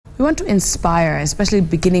we want to inspire, especially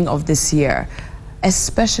beginning of this year,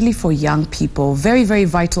 especially for young people. Very, very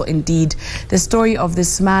vital indeed. The story of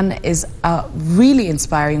this man is a really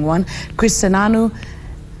inspiring one. Kris Senanu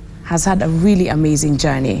has had a really amazing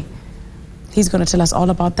journey. He's going to tell us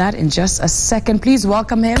all about that in just a second. Please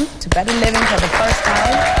welcome him to Better Living for the first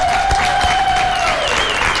time.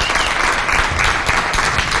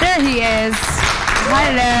 There he is.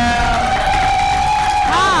 Hello.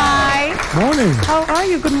 Hi. Morning. How are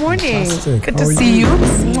you? Good morning. Fantastic. Good to see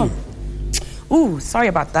you. Ooh, sorry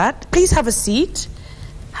about that. Please have a seat.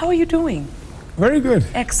 How are you doing? Very good.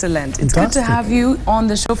 Excellent. It's good to have you on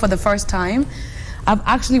the show for the first time. I've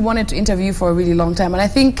actually wanted to interview you for a really long time. And I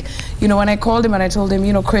think, you know, when I called him and I told him,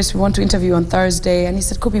 you know, Kris, we want to interview on Thursday. And he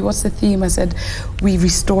said, Kopi, what's the theme? I said, we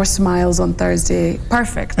restore smiles on Thursday.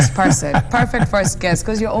 Perfect person. Perfect first guest,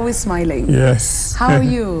 because you're always smiling. Yes. How are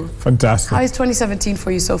you? Fantastic. How is 2017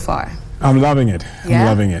 for you so far? I'm loving it. Yeah? I'm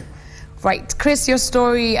loving it. Right. Kris, your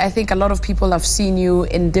story, I think a lot of people have seen you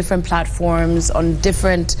in different platforms, on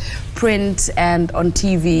different print and on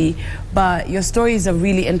TV, but your story is a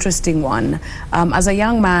really interesting one. As a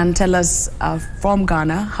young man, tell us from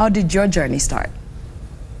Ghana, how did your journey start?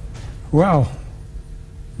 Well,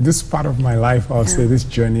 this part of my life, I'll say this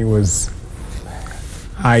journey was,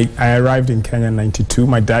 I arrived in Kenya in '92.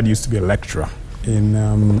 My dad used to be a lecturer in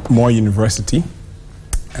Moore University,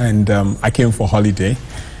 and I came for holiday.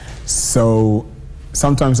 So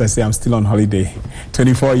sometimes I say I'm still on holiday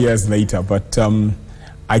 24 years later, but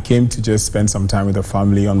I came to just spend some time with the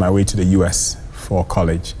family on my way to the US for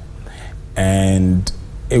college. And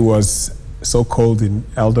it was so cold in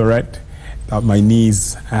Eldoret that my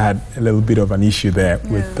knees had a little bit of an issue there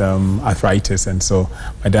with arthritis. And so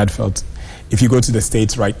my dad felt, if you go to the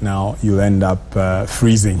States right now, you'll end up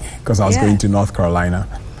freezing, because I was going to North Carolina.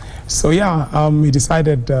 So yeah, we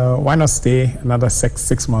decided why not stay another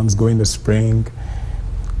six months, go in the spring.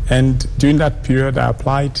 And during that period, I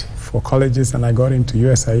applied for colleges and I got into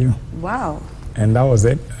USIU. Wow. And that was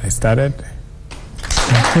it. I started.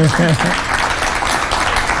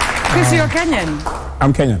 Kris, you're Kenyan.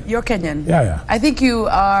 I'm Kenyan. You're Kenyan. Yeah, yeah. I think you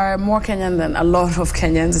are more Kenyan than a lot of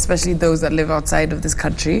Kenyans, especially those that live outside of this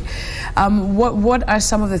country. What are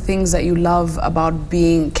some of the things that you love about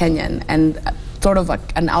being Kenyan and sort of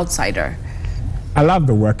an outsider? I love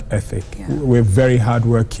the work ethic. Yeah. We're very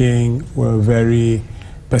hardworking, we're very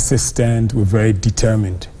persistent, we're very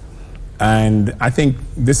determined. And I think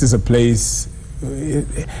this is a place,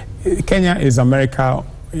 Kenya is America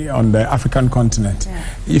on the African continent. Yeah.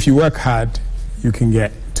 If you work hard, you can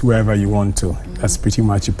get to wherever you want to. That's pretty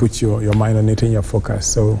much, you put your mind on it and your focus.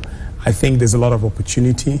 So I think there's a lot of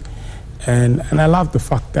opportunity. And I love the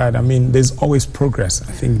fact that, I mean, there's always progress.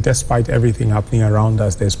 I think despite everything happening around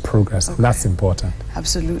us, there's progress. And that's important.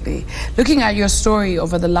 Absolutely. Looking at your story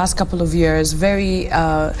over the last couple of years, very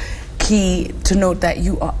key to note that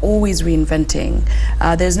you are always reinventing.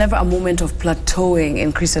 There's never a moment of plateauing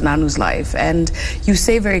in Kris Senanu's life. And you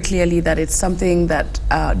say very clearly that it's something that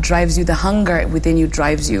drives you, the hunger within you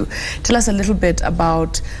drives you. Tell us a little bit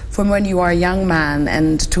about from when you are a young man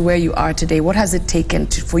and to where you are today. What has it taken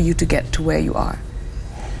for you to get to where you are?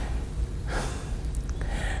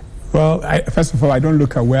 Well, first of all, I don't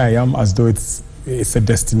look at where I am as though it's a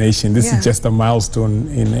destination. This is just a milestone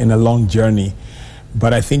in a long journey.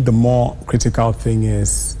 But I think the more critical thing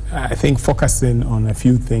is, I think focusing on a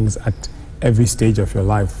few things at every stage of your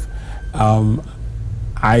life.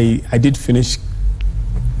 I did finish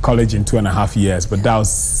college in 2.5 years, but that was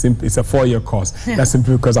simply, it's a 4-year course. That's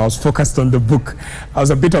simply because I was focused on the book. I was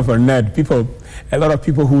a bit of a nerd. A lot of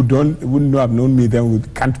people who wouldn't have known me then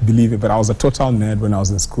can't believe it, but I was a total nerd when I was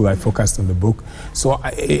in school. I focused on the book. So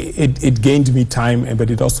it gained me time, but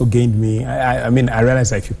it also gained me, I mean, I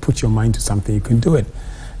realized that if you put your mind to something, you can do it.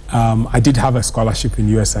 I did have a scholarship in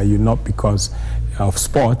USIU, not because of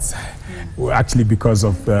sports, actually because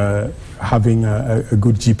of having a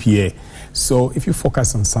good GPA. So if you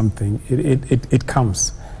focus on something, it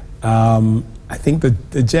comes. I think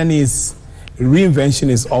the journey is, reinvention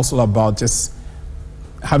is also about just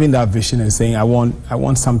having that vision and saying, I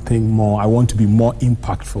want something more, I want to be more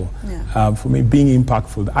impactful. For me, being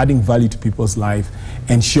impactful, adding value to people's life,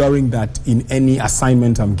 ensuring that in any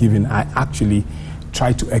assignment I'm given, I actually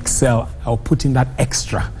try to excel or put in that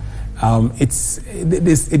extra.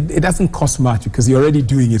 It doesn't cost much because you're already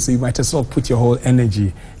doing it, so you might as well put your whole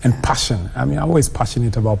energy and passion. I mean, I'm always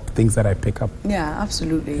passionate about things that I pick up. Yeah,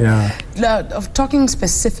 absolutely. Yeah. Of talking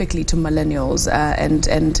specifically to millennials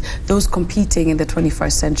and those competing in the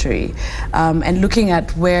 21st century, and looking at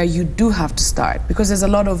where you do have to start, because there's a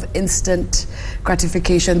lot of instant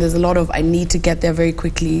gratification, there's a lot of I need to get there very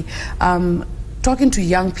quickly. talking to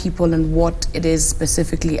young people and what it is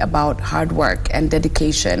specifically about hard work and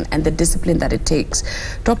dedication and the discipline that it takes.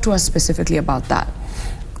 Talk to us specifically about that.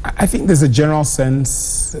 I think there's a general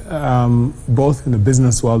sense, both in the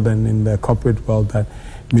business world and in the corporate world, that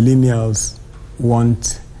millennials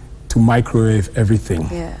want to microwave everything.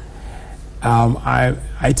 Yeah.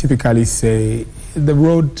 I typically say the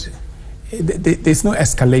road, there's no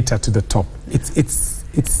escalator to the top. It's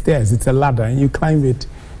stairs, it's a ladder, and you climb it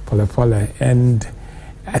pole pole. And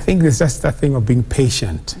I think there's just that thing of being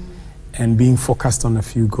patient and being focused on a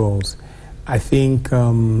few goals. I think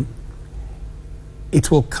it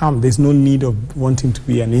will come. There's no need of wanting to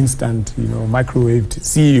be an instant, microwaved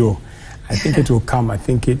CEO. I think it will come. I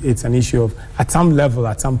think it's an issue of, at some level,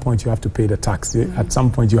 at some point, you have to pay the tax. At some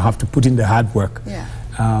point, you have to put in the hard work. Yeah.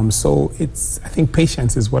 So I think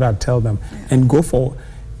patience is what I'd tell them. Yeah. And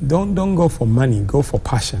don't go for money, go for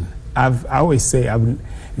passion. I always say I've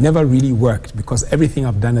never really worked because everything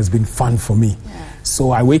I've done has been fun for me. Yeah.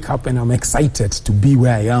 So I wake up and I'm excited to be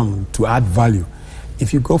where I am, to add value.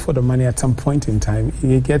 If you go for the money at some point in time,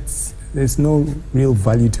 there's no real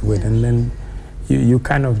value to it. And then you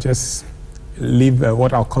kind of just live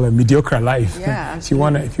what I'll call a mediocre life. Yeah, if you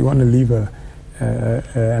want to live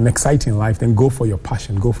an exciting life, then go for your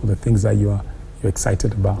passion, go for the things that you're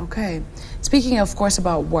excited about. Okay. Speaking, of course,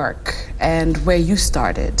 about work and where you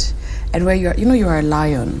started and where you're a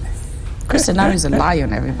lion. Kris Senanu is a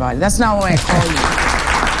lion, everybody. That's not what I call you.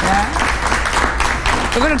 Yeah?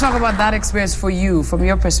 We're going to talk about that experience for you, from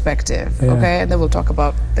your perspective, okay? And then we'll talk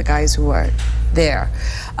about the guys who are there.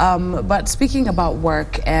 But speaking about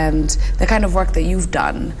work and the kind of work that you've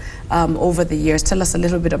done over the years, tell us a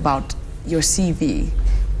little bit about your CV.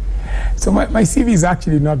 So my CV is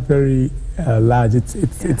actually not very large.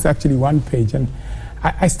 It's actually one page. And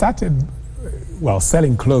I started,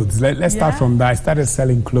 selling clothes. Let's start from that. I started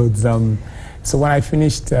selling clothes. So when I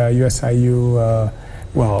finished USIU,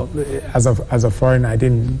 as a foreigner, I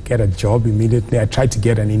didn't get a job immediately. I tried to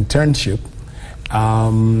get an internship.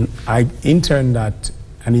 I interned at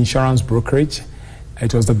an insurance brokerage.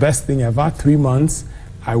 It was the best thing ever. 3 months,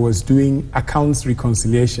 I was doing accounts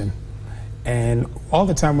reconciliation. And all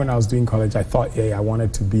the time when I was doing college, I thought, I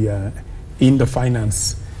wanted to be in the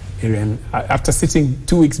finance area. And after sitting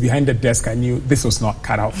 2 weeks behind the desk, I knew this was not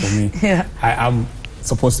cut out for me. Yeah. I'm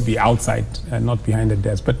supposed to be outside and not behind the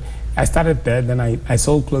desk. But I started there, then I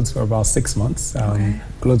sold clothes for about 6 months,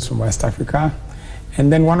 clothes from West Africa.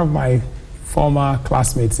 And then one of my former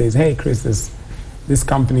classmates says, hey, Kris, this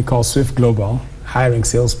company called Swift Global, hiring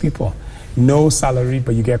salespeople. No salary,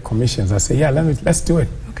 but you get commissions. I say, let's do it.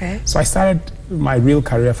 Okay. So I started my real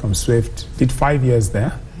career from Swift, did 5 years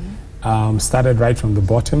there, started right from the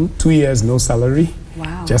bottom, 2 years, no salary.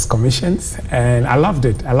 Wow. Just commissions, and I loved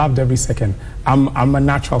it. I loved every second. I'm a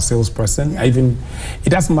natural salesperson. Yeah. It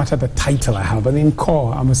doesn't matter the title I have, but in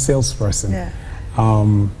core, I'm a salesperson. Yeah.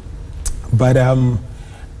 But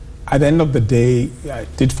at the end of the day, I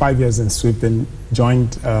did 5 years in Swift, and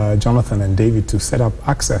joined Jonathan and David to set up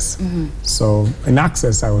Access. So in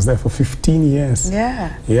Access, I was there for 15 years.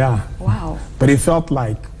 Yeah. Yeah. Wow. But it felt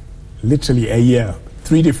like literally a year.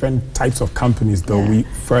 3 different types of companies, though. We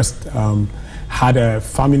first had a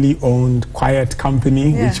family-owned, quiet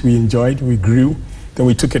company, which we enjoyed. We grew. Then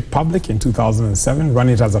we took it public in 2007, ran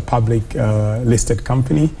it as a public listed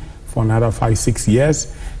company for another 5-6 years,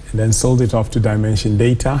 and then sold it off to Dimension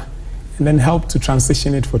Data, and then helped to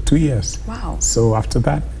transition it for 2 years. Wow. So after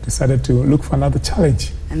that, decided to look for another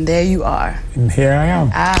challenge. And there you are. And here I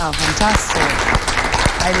am. Ah, fantastic.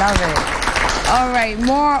 I love it. All right,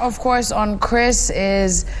 more, of course, on Kris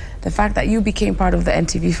is the fact that you became part of the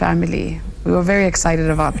NTV family. We were very excited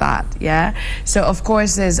about that, yeah? So, of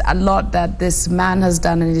course, there's a lot that this man has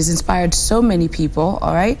done, and he's inspired so many people,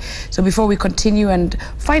 all right? So before we continue and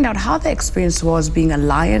find out how the experience was being a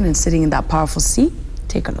lion and sitting in that powerful seat,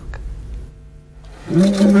 take a look.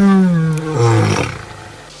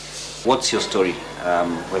 What's your story?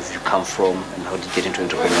 Where did you come from, and how did you get into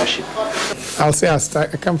entrepreneurship? I'll say I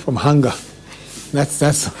come from hunger.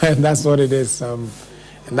 That's what it is, and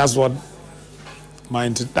that's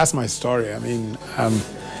my story. I mean,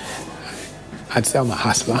 I'd say I'm a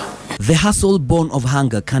hustler. The hustle born of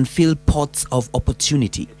hunger can fill pots of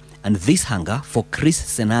opportunity. And this hunger for Kris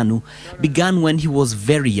Senanu began when he was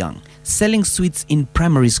very young, selling sweets in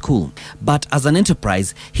primary school. But as an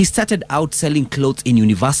enterprise, he started out selling clothes in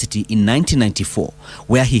university in 1994,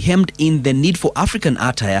 where he hemmed in the need for African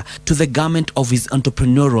attire to the garment of his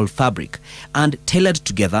entrepreneurial fabric and tailored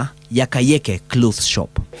together Yakayeke Clothes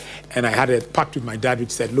Shop. And I had a pact with my dad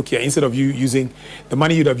which said, look here, instead of you using the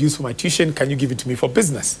money you'd have used for my tuition, can you give it to me for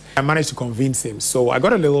business? I managed to convince him. So I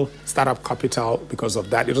got a little startup capital because of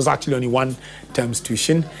that. It was actually only one term's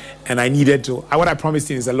tuition. And I needed to, what I promised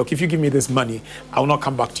him is that, look, if you give me this money, I will not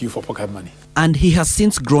come back to you for pocket money. And he has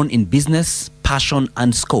since grown in business, passion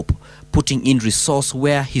and scope, putting in resource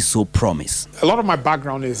where he saw promise. A lot of my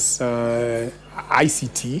background is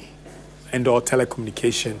ICT and/or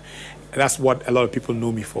telecommunication. And that's what a lot of people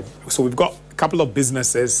know me for. So we've got a couple of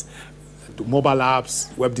businesses, mobile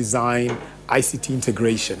apps, web design, ICT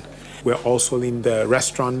integration. We're also in the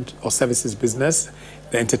restaurant or services business,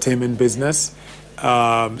 the entertainment business,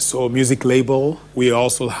 so music label. We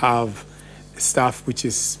also have stuff which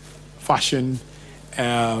is fashion,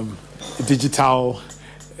 digital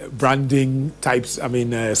branding types,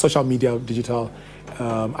 social media, digital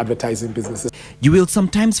advertising businesses. You will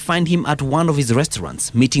sometimes find him at one of his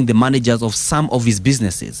restaurants, meeting the managers of some of his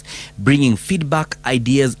businesses, bringing feedback,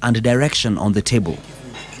 ideas and direction on the table.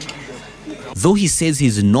 Though he says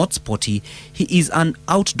he's not sporty, he is an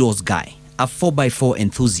outdoors guy, a 4x4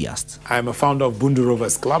 enthusiast. I'm a founder of Bundu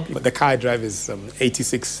Rovers Club. The car I drive is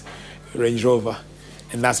 86 Range Rover,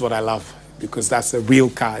 and that's what I love, because that's a real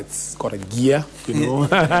car. It's got a gear,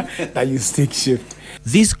 that you stick shift.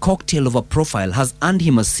 This cocktail of a profile has earned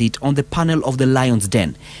him a seat on the panel of The Lion's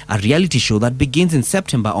Den, a reality show that begins in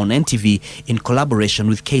September on NTV in collaboration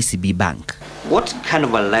with KCB Bank. What kind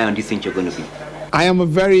of a lion do you think you're going to be? I am a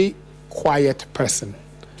very quiet person.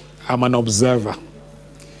 I'm an observer.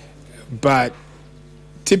 But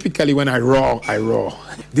typically when I roar, I roar.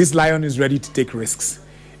 This lion is ready to take risks.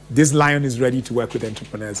 This lion is ready to work with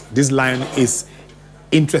entrepreneurs. This lion is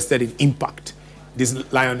interested in impact. This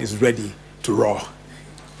lion is ready to roar.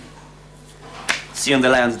 See you on the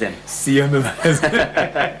Lions Den. See you on the Lions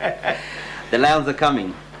Den. The Lions are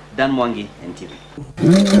coming. Dan Mwangi, NTV.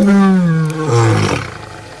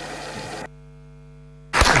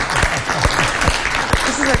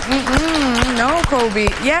 This is like, no, Kobe.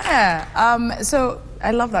 Yeah. So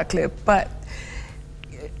I love that clip, but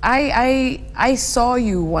I saw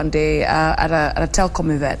you one day at a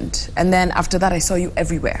telecom event, and then after that I saw you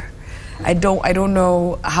everywhere. I don't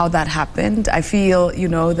know how that happened. I feel,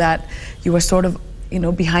 that you were sort of,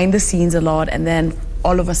 behind the scenes a lot, and then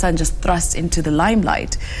all of a sudden just thrust into the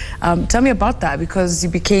limelight. Tell me about that, because you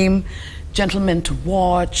became Gentleman to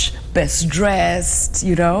Watch, Best Dressed,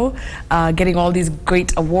 getting all these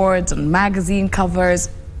great awards on magazine covers.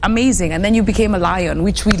 Amazing. And then you became a lion,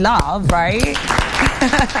 which we love, right?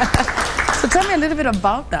 So tell me a little bit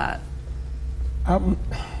about that.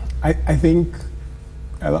 I think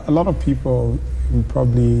a lot of people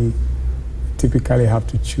probably typically have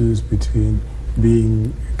to choose between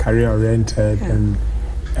being career-oriented and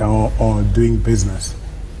or doing business.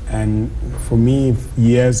 And for me,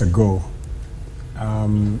 years ago,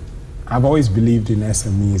 I've always believed in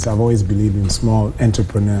SMEs. I've always believed in small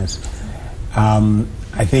entrepreneurs.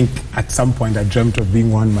 I think at some point I dreamt of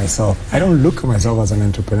being one myself. I don't look at myself as an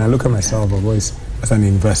entrepreneur. I look at myself always as an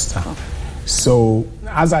investor. So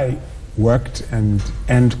as I worked and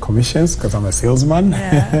earned commissions, because I'm a salesman,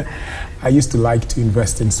 I used to like to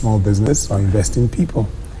invest in small business or invest in people.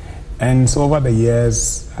 And so over the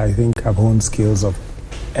years, I think I've honed skills of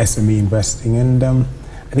SME investing, and I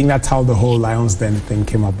think that's how the whole Lions Den thing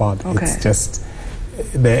came about. Okay. It's just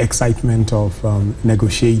the excitement of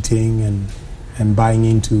negotiating and buying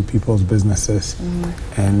into people's businesses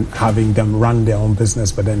and having them run their own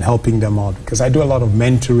business, but then helping them out. Because I do a lot of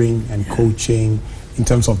mentoring and coaching in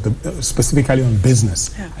terms of specifically on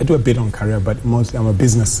business. I do a bit on career, but mostly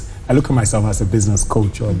I look at myself as a business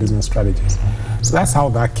coach or a business strategist. So that's how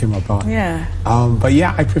that came about. But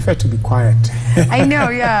yeah, I prefer to be quiet. I know,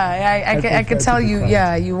 I can tell you,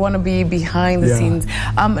 you want to be behind the scenes.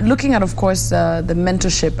 Looking at, of course, the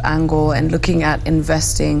mentorship angle and looking at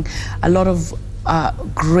investing, a lot of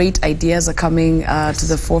great ideas are coming to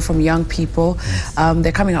the fore from young people.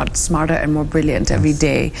 They're coming out smarter and more brilliant every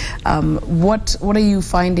day. What are you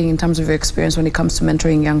finding in terms of your experience when it comes to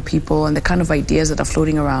mentoring young people and the kind of ideas that are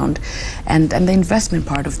floating around and the investment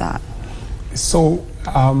part of that? So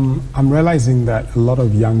I'm realizing that a lot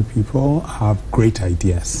of young people have great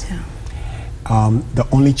ideas. The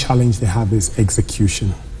only challenge they have is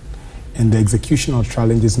execution. And the executional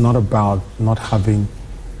challenge is not about not having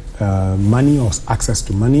money or access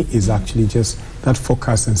to money, is actually just that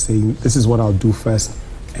focus and saying, this is what I'll do first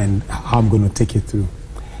and how I'm going to take it through.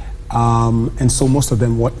 And so most of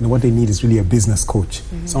them, what they need is really a business coach,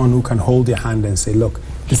 someone who can hold their hand and say, look,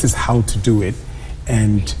 this is how to do it.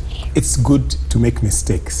 And it's good to make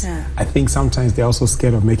mistakes. I think sometimes they're also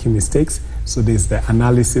scared of making mistakes. So there's the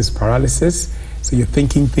analysis paralysis. So you're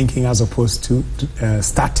thinking as opposed to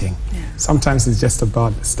starting. Yeah. Sometimes it's just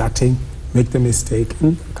about starting, make the mistake,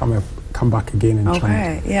 and come back again and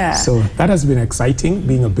try. Okay, yeah. So that has been exciting,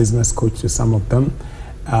 being a business coach to some of them.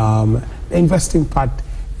 The investing part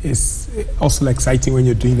is also exciting when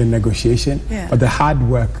you're doing the negotiation, but the hard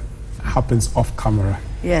work happens off camera.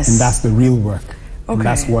 Yes. And that's the real work. Okay. And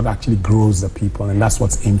that's what actually grows the people, and that's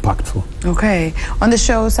what's impactful. Okay. On the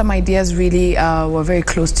show, some ideas really were very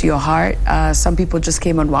close to your heart. Some people just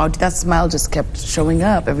came on, wow, that smile just kept showing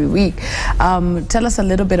up every week. Tell us a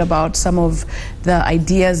little bit about some of the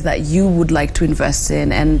ideas that you would like to invest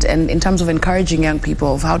in, and in terms of encouraging young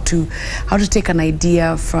people of how to take an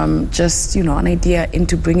idea from just, an idea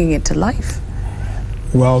into bringing it to life.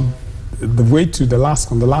 Well, the way to the last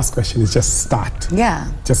question is just start. Yeah.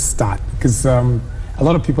 Just start, because a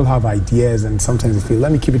lot of people have ideas and sometimes they feel,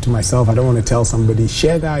 let me keep it to myself, I don't want to tell somebody.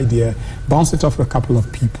 Share the idea, bounce it off a couple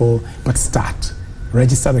of people, but start.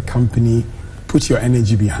 Register the company, put your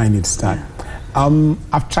energy behind it, start. Yeah.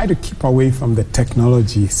 I've tried to keep away from the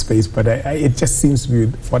technology space, but it just seems to be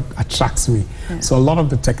what attracts me. Yeah. So a lot of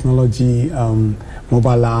the technology,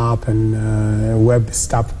 mobile app and web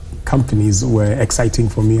stuff companies were exciting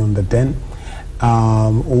for me on the Den.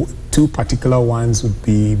 Two particular ones would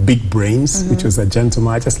be Big Brains, which was a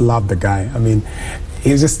gentleman. I just love the guy. I mean,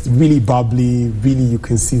 he's just really bubbly. Really, you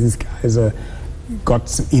can see this guy has got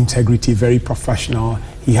some integrity, very professional.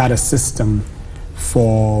 He had a system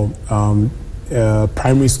for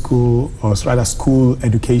primary school, or rather school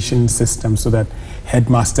education system, so that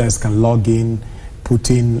headmasters can log in, put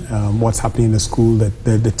in what's happening in the school, that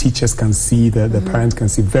the teachers can see, the parents can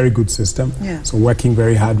see. Very good system. Yeah. So working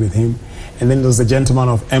very hard with him. And then there's a gentleman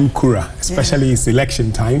of Mkura, especially it's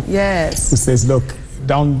election time. Yes. Who says, look,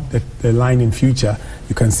 down the line in future,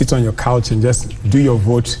 you can sit on your couch and just do your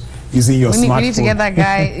vote using your smartphone. We need to get that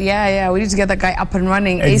guy, we need to get that guy up and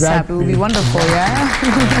running ASAP. It will be wonderful,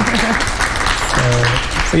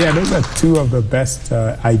 So yeah, those are two of the best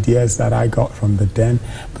ideas that I got from the Den.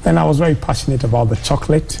 But then I was very passionate about the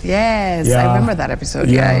chocolate. Yes, I remember that episode.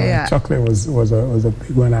 Yeah. Chocolate was a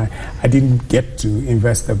big one. I didn't get to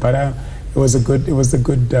invest there, but it was a good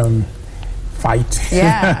fight.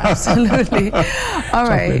 Yeah, absolutely. All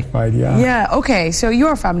right. Chocolate fight, yeah. Yeah. Okay. So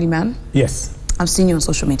you're a family man. Yes. I've seen you on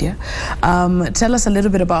social media. Tell us a little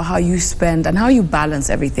bit about how you spend and how you balance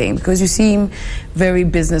everything, because you seem very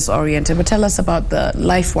business oriented, but tell us about the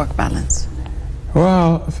life-work balance.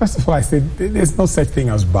 Well, first of all, I said there's no such thing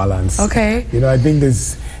as balance. Okay. I think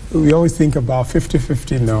we always think about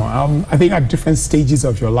 50-50. No, I think at different stages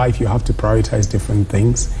of your life, you have to prioritize different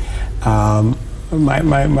things. My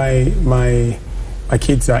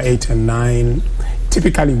kids are 8 and 9.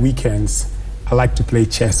 Typically weekends, I like to play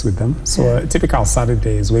chess with them. So a typical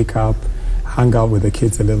Saturday is wake up, hang out with the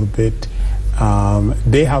kids a little bit.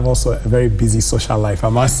 They have also a very busy social life, I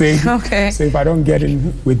must say. Okay. So if I don't get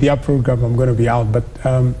in with their program, I'm going to be out. But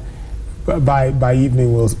by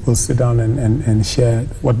evening, we'll sit down and share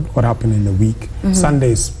what happened in the week.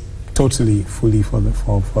 Sundays, totally, fully for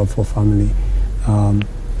family.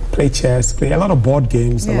 Play chess, play a lot of board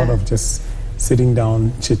games, a lot of just sitting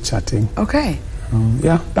down, chit-chatting. Okay.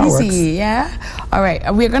 Yeah, that Easy, works. Yeah. All right.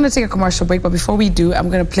 We're going to take a commercial break, but before we do, I'm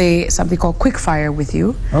going to play something called Quick Fire with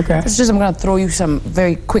you. Okay. I'm going to throw you some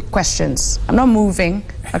very quick questions. I'm not moving,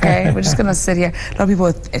 okay? We're just going to sit here. A lot of people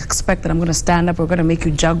expect that I'm going to stand up. We're going to make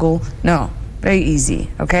you juggle. No. Very easy,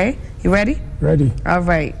 okay? You ready? Ready. All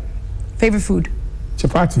right. Favorite food?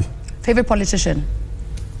 Chapati. Favorite politician?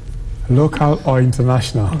 Local or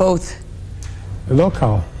international? Both.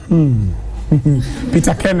 Local.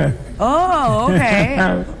 Peter Kenneth. Oh,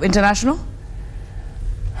 okay. International?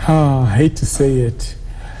 I hate to say it.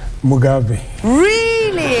 Mugabe.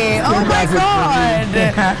 Really? Oh my God.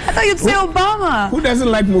 I thought you'd say Obama. Who doesn't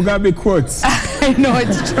like Mugabe quotes? I know,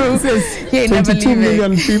 it's true. He 22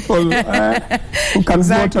 million people who can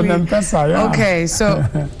vote on M-Pesa. Yeah. Okay, so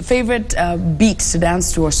favorite beat to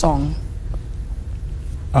dance to or song?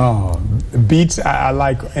 Oh, beats, I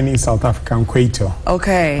like any South African Kwaito.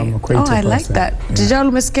 Okay. I'm a Kwaito I like person. that. Dijalo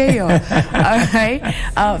Meskeyo. All right.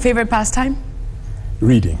 Favorite pastime?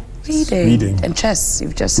 Reading. Reading. And chess,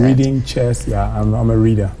 you've just said. Reading, chess, yeah, I'm a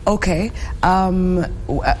reader. Okay. I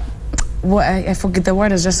forget, the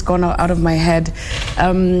word has just gone out of my head.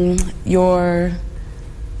 The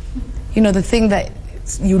thing that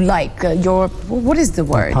you like, what is the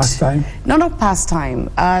word? Pastime? No, not pastime.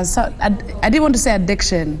 So I didn't want to say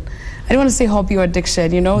addiction. I didn't want to say hobby or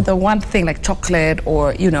addiction, the one thing like chocolate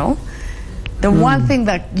or, the one thing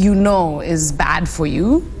that is bad for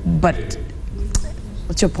you, but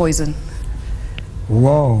what's your poison?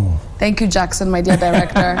 Whoa. Thank you, Jackson, my dear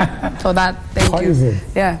director, for that. Thank Poison. you.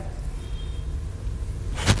 Yeah.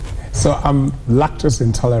 So I'm lactose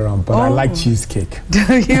intolerant, but I like cheesecake.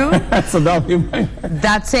 Do you? So that'll be my...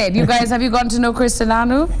 That's it. You guys, have you gotten to know Kris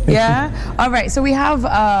Senanu? Yeah? All right. So we have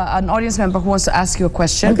an audience member who wants to ask you a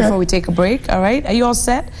question before we take a break. All right. Are you all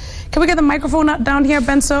set? Can we get the microphone down here,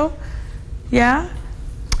 Benso? Yeah?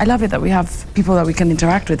 I love it that we have people that we can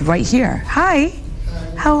interact with right here. Hi.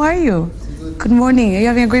 How are you? Good morning. Are you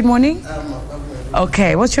having a great morning?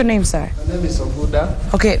 Okay. What's your name, sir? My name is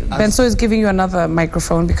Oguda. Okay. Benso is giving you another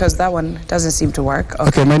microphone because that one doesn't seem to work.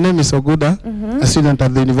 Okay, my name is Oguda, a student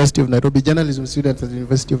at the University of Nairobi, journalism student at the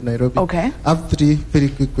University of Nairobi. Okay. I have 3 very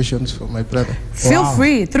quick questions for my brother. Feel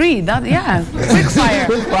free. 3. That, yeah. Quick fire.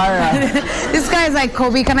 Quick fire. This guy is like,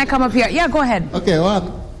 Kobe, can I come up here? Yeah, go ahead. Okay,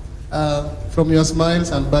 1. From your smiles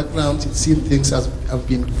and backgrounds, it seems things have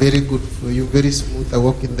been very good for you, very smooth. I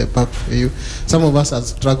walk in the park for you. Some of us are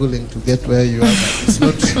struggling to get where you are. It's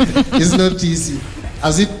not easy.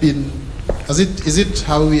 Has it been? Is it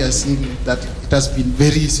how we are seeing it, that it has been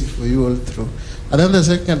very easy for you all through? And then the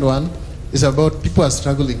second one is about people are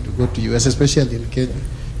struggling to go to US, especially in Kenya.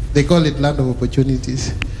 They call it land of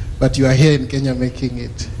opportunities, but you are here in Kenya making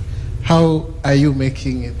it. How are you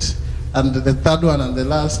making it? And the third one and the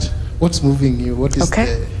last, what's moving you? What is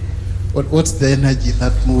what's the energy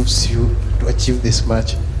that moves you to achieve this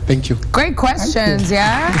much? Thank you. Great questions,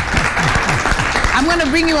 yeah? I'm going to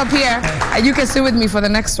bring you up here. You can sit with me for the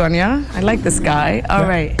next one, yeah? I like this guy. All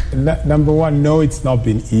right. Number one, no, it's not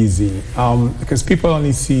been easy. Because people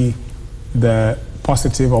only see the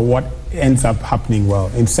positive or what ends up happening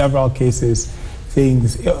well. In several cases,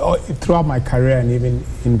 things, throughout my career and even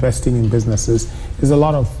investing in businesses, there's a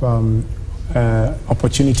lot of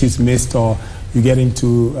opportunities missed, or you get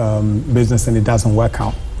into business and it doesn't work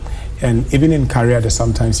out. And even in career, there's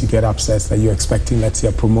sometimes you get upset that you're expecting, let's say,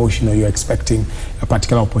 a promotion, or you're expecting a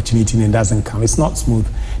particular opportunity and it doesn't come. It's not smooth.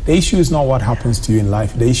 The issue is not what happens to you in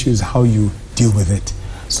life. The issue is how you deal with it.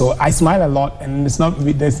 So I smile a lot, and it's not,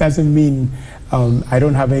 this doesn't mean I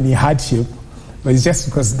don't have any hardship, but it's just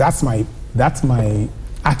because that's my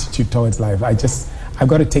attitude towards life. I've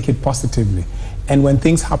got to take it positively. And when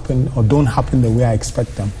things happen or don't happen the way I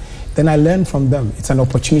expect them, then I learn from them. It's an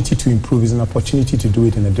opportunity to improve. It's an opportunity to do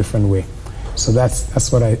it in a different way. So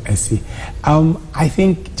that's what I see. I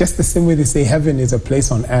think just the same way they say heaven is a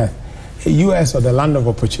place on earth, US or the land of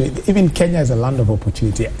opportunity, even Kenya is a land of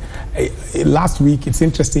opportunity. Last week, it's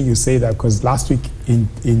interesting you say that, because last week in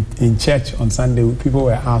church on Sunday, people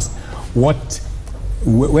were asked,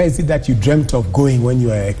 where is it that you dreamt of going when you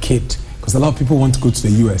were a kid? Because a lot of people want to go to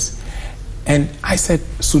the US. And I said,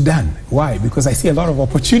 Sudan. Why? Because I see a lot of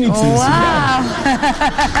opportunities in Sudan.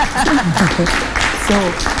 So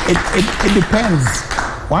it depends.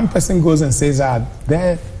 One person goes and says,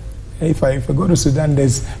 if I go to Sudan,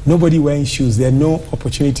 there's nobody wearing shoes. There's no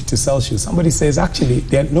opportunity to sell shoes. Somebody says, actually,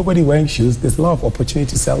 there's nobody wearing shoes. There's a lot of opportunity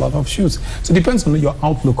to sell a lot of shoes. So it depends on your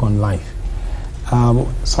outlook on life.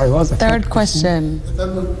 Sorry, what was the third question? The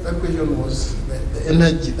third question was the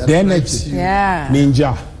energy that drives you. Yeah.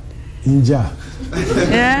 Ninja.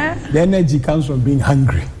 Yeah. The energy comes from being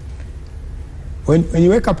hungry. When you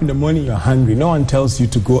wake up in the morning, you're hungry. No one tells you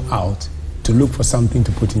to go out to look for something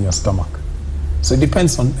to put in your stomach. So it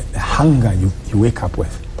depends on the hunger you wake up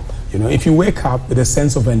with. You know, if you wake up with a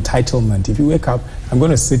sense of entitlement, if you wake up, I'm going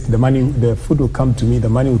to sit, the food will come to me, the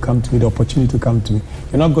money will come to me, the opportunity will come to me.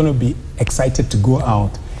 You're not going to be excited to go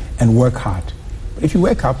out and work hard. But if you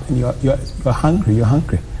wake up and you're hungry, you're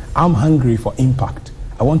hungry. I'm hungry for impact.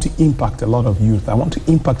 I want to impact a lot of youth. I want to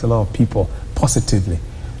impact a lot of people positively.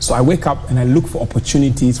 So I wake up and I look for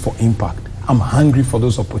opportunities for impact. I'm hungry for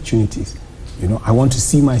those opportunities. You know, I want to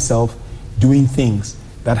see myself doing things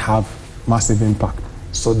that have massive impact.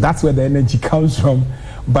 So that's where the energy comes from.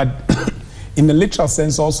 But in the literal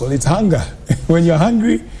sense also, it's hunger. When you're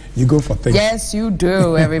hungry, you go for things. Yes, you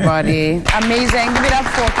do, everybody. Amazing. Give it up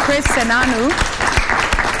for Kris Senanu.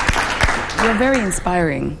 You're very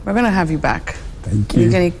inspiring. We're going to have you back. Thank you.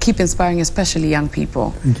 You're going to keep inspiring, especially young people.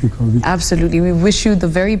 Thank you, Kobe. Absolutely. We wish you the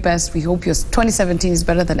very best. We hope your 2017 is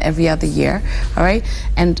better than every other year. All right?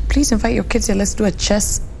 And please invite your kids here. Let's do a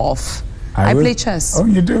chess off. I play chess. Oh,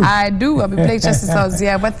 you do? I do. I've been playing chess since I was,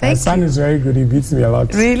 yeah, but thank you. My son is very good. He beats me a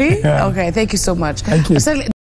lot. Really? Yeah. Okay, thank you so much. Thank you.